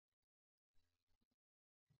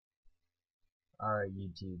Alright,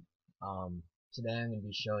 YouTube. Today I'm going to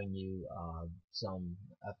be showing you some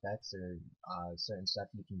effects or certain stuff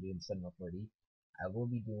you can do in Cinema4D. I will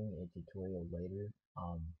be doing a tutorial later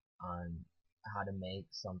on how to make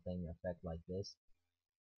something effect like this,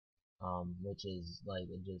 which is like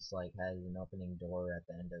it just like has an opening door at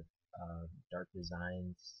the end of dark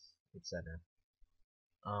designs, etc.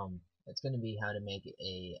 It's going to be how to make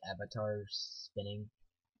a avatar spinning,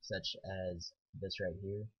 such as this right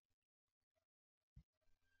here,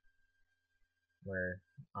 where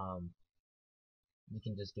you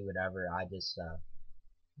can just do whatever. I just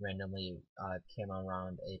randomly came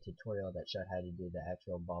around a tutorial that showed how to do the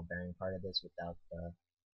actual ball bearing part of this without the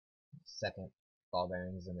second ball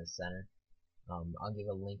bearings in the center. I'll give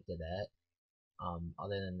a link to that.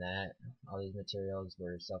 Other than that, all these materials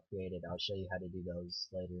were self-created. I'll show you how to do those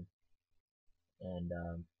later, and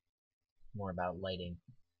more about lighting.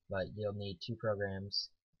 But you'll need two programs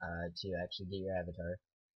to actually get your avatar,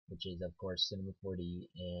 which is of course Cinema4D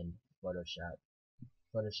and Photoshop.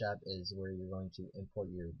 Photoshop is where you're going to import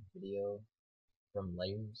your video from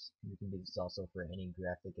layers. You can do this also for any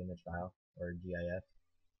graphic image file or GIF.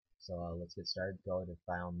 So let's get started. Go to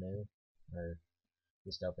File, New, or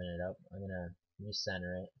just open it up. I'm going to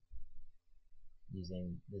recenter it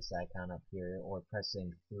using this icon up here, or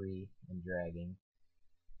pressing 3 and dragging.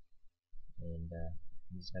 And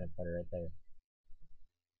I'm just going to put it right there.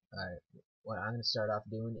 Alright, what I'm going to start off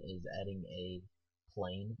doing is adding a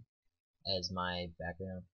plane as my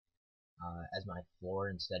background, as my floor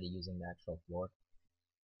instead of using the actual floor.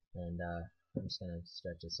 And I'm just going to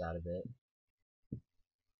stretch this out a bit.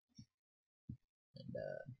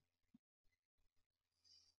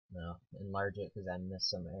 And enlarge it because I missed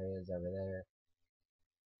some areas over there.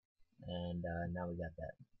 And now we got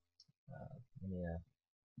that. Let me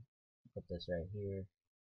put this right here.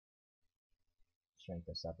 Shrink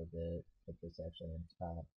this up a bit. Put this actually on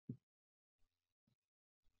top.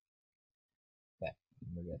 Okay,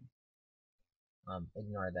 we're good.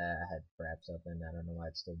 Ignore that. I had fraps open. I don't know why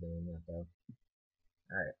it's still doing that though.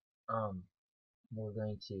 Alright. We're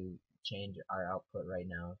going to change our output right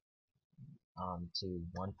now to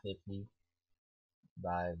 150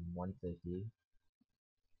 by 150.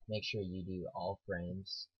 Make sure you do all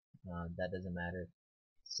frames. That doesn't matter.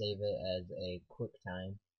 Save it as a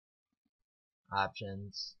QuickTime.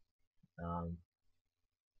 Options. I'm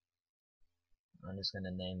just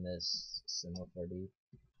gonna name this Cinema4D.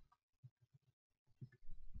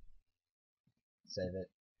 Save it.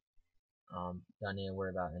 Don't need to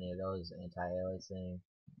worry about any of those. Anti-aliasing,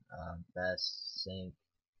 best sync.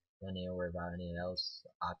 Don't need to worry about any of those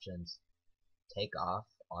options. Take off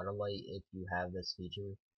auto light if you have this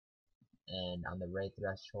feature, and on the ray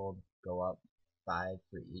threshold, go up 5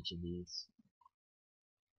 for each of these.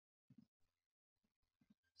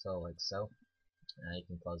 So like so. Now you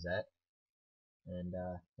can close that. And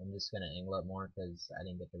I'm just gonna angle it more because I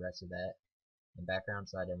didn't get the rest of that in background,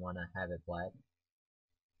 so I didn't want to have it black.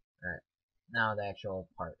 Alright, now the actual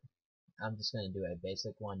part. I'm just gonna do a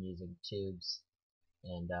basic one using tubes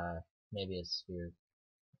and maybe a sphere.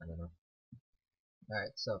 I don't know.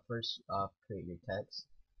 Alright, so first off, create your text.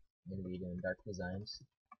 I'm gonna be doing dark designs.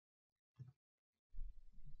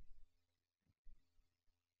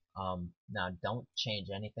 Now don't change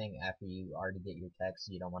anything after you already get your text.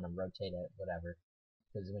 You don't want to rotate it, whatever,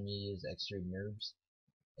 because when you use extrude nerves,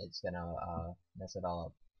 it's gonna mess it all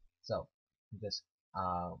up. So just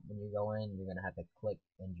when you go in, you're gonna have to click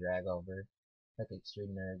and drag over, click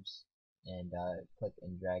extrude nerves, and click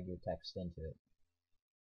and drag your text into it.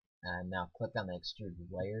 And now click on the extrude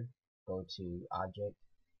layer, go to object,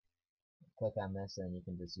 click on this, and you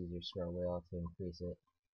can just use your scroll wheel to increase it.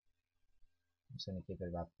 I'm just going to keep it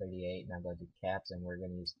about 38. Now go to caps, and we're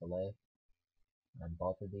going to use delay on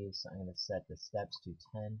both of these. So I'm going to set the steps to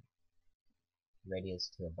 10, radius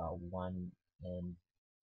to about 1, and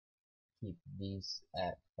keep these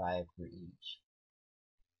at 5 for each.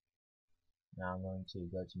 Now I'm going to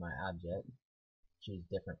go to my object, choose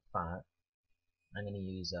different font. I'm going to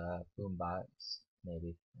use Boombox,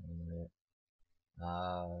 maybe. I don't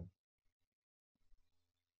know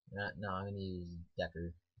yet. No, I'm going to use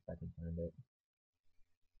Decker, if I can find it.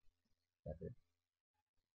 Decker.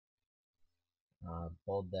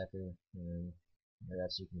 Bold Decker, and the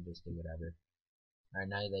rest you can just do whatever. Alright,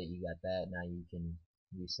 now that you got that, now you can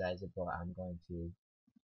resize it, but I'm going to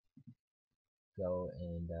go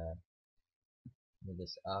and move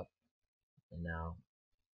this up, and now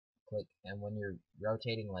click, and when you're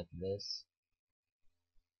rotating like this,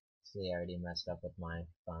 see I already messed up with my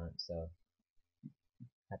font, so I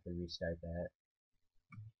have to restart that.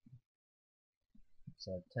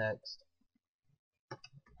 So text,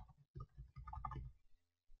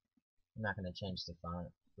 I'm not going to change the font,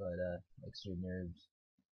 but extrude nerves,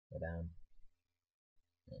 go down,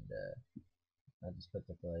 and I'll just put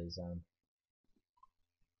the glaze on.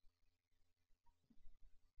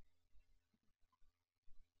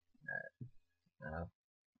 Alright,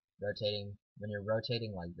 rotating, when you're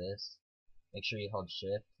rotating like this, make sure you hold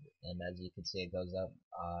shift, and as you can see it goes up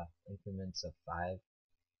increments of 5.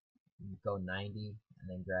 Go 90, and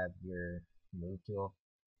then grab your move tool,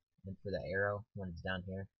 and for the arrow, when it's down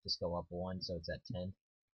here, just go up 1 so it's at 10.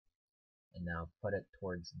 And now put it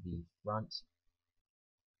towards the front,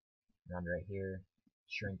 around right here,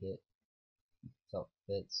 shrink it so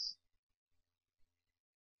it fits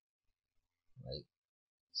like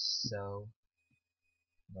so.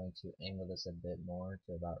 I'm going to angle this a bit more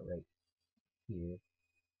to about right here.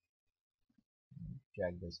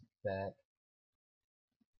 Drag this back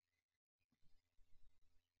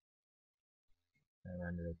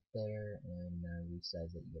around right there, and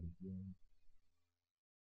resize it yet again.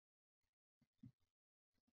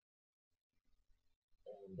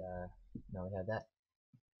 And now we have that.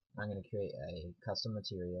 I'm going to create a custom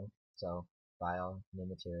material. So file, new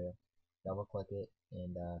material, double click it,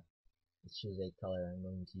 and choose a color. I'm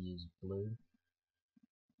going to use blue.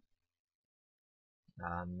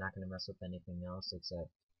 I'm not going to mess with anything else except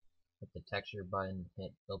hit the texture button,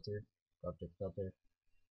 hit filter, go up to filter,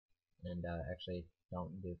 and actually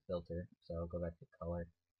don't do filter, so go back to color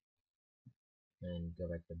and go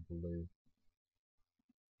back to blue.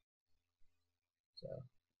 So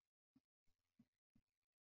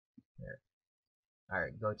there.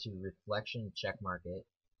 Alright, go to reflection, checkmark it,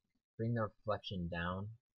 bring the reflection down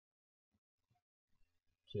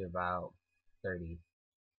to about 30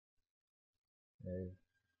 or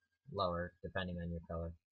lower depending on your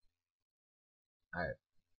color. Alright,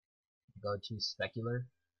 go to specular,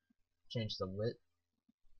 change the width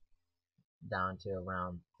down to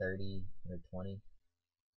around 30 or 20,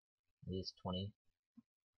 at least 20.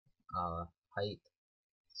 Height,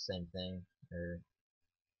 same thing, or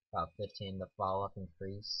about 15. The fall up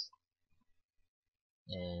increase,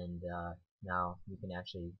 and now you can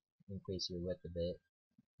actually increase your width a bit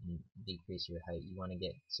and decrease your height. You want to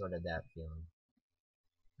get sort of that feeling.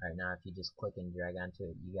 Alright, now if you just click and drag onto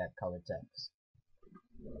it, you got color text.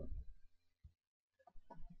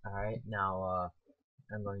 Alright, now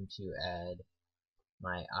I'm going to add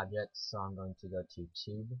my objects, so I'm going to go to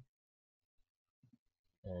tube,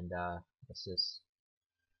 and let's just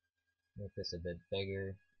make this a bit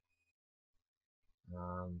bigger,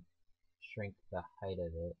 shrink the height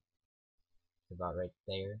of it to about right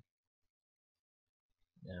there.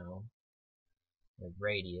 Now the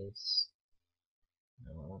radius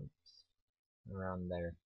around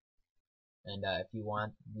there, and if you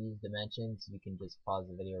want these dimensions, you can just pause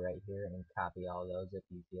the video right here and copy all those if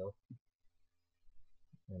you feel.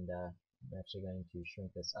 And I'm actually going to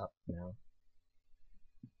shrink this up now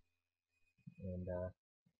and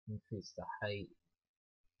increase the height,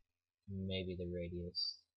 maybe the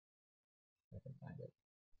radius. I can find it.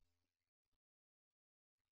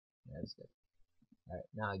 Yeah, that's good. Alright,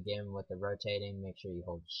 now again with the rotating, make sure you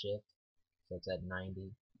hold shift so it's at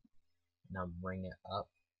 90. Now bring it up.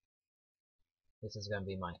 This is going to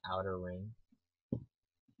be my outer ring,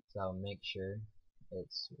 so make sure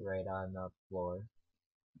it's right on the floor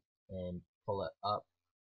and pull it up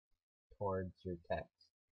towards your text.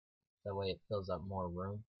 That way it fills up more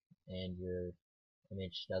room and your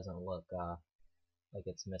image doesn't look like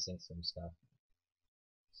it's missing some stuff.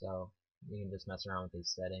 So you can just mess around with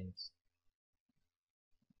these settings.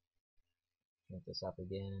 Make this up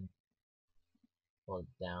again, pull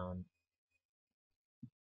it down,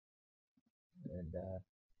 and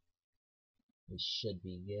we should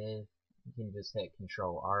be good. You can just hit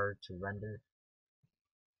Control R to render,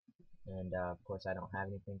 and of course I don't have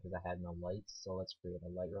anything because I had no lights, so let's create a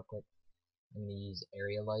light real quick. I'm going to use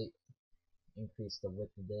area light, increase the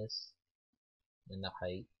width of this and the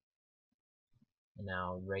height, and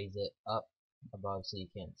now raise it up above so you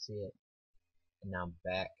can't see it, and now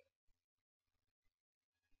back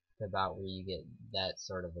to about where you get that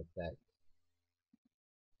sort of effect.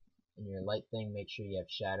 In your light thing, make sure you have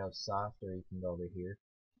shadow soft, or you can go over here.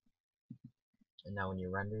 And now when you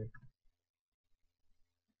render,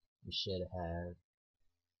 you should have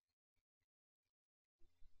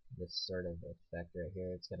this sort of effect right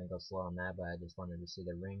here. It's going to go slow on that, but I just wanted to see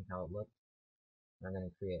the ring, how it looked. I'm going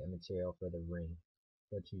to create a material for the ring.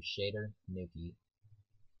 Go to shader, new key,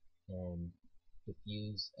 and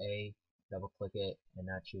diffuse A, double click it, and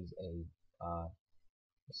now choose a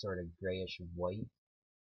sort of grayish white.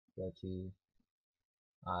 Go to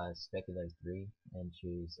specular 3 and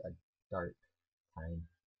choose a dark kind,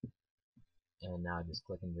 and now just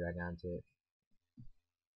click and drag onto it.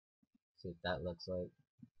 See what that looks like.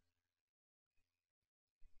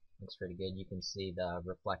 Looks pretty good. You can see the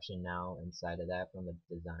reflection now inside of that from the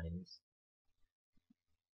designs.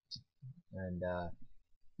 And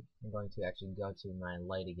I'm going to actually go to my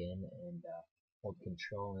light again and hold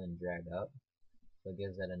control and drag up. So it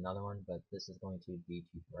gives it another one, but this is going to be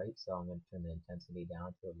too bright, so I'm going to turn the intensity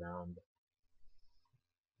down to around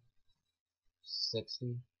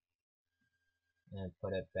 60 and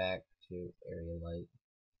put it back to area light.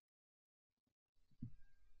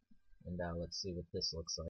 And let's see what this looks like.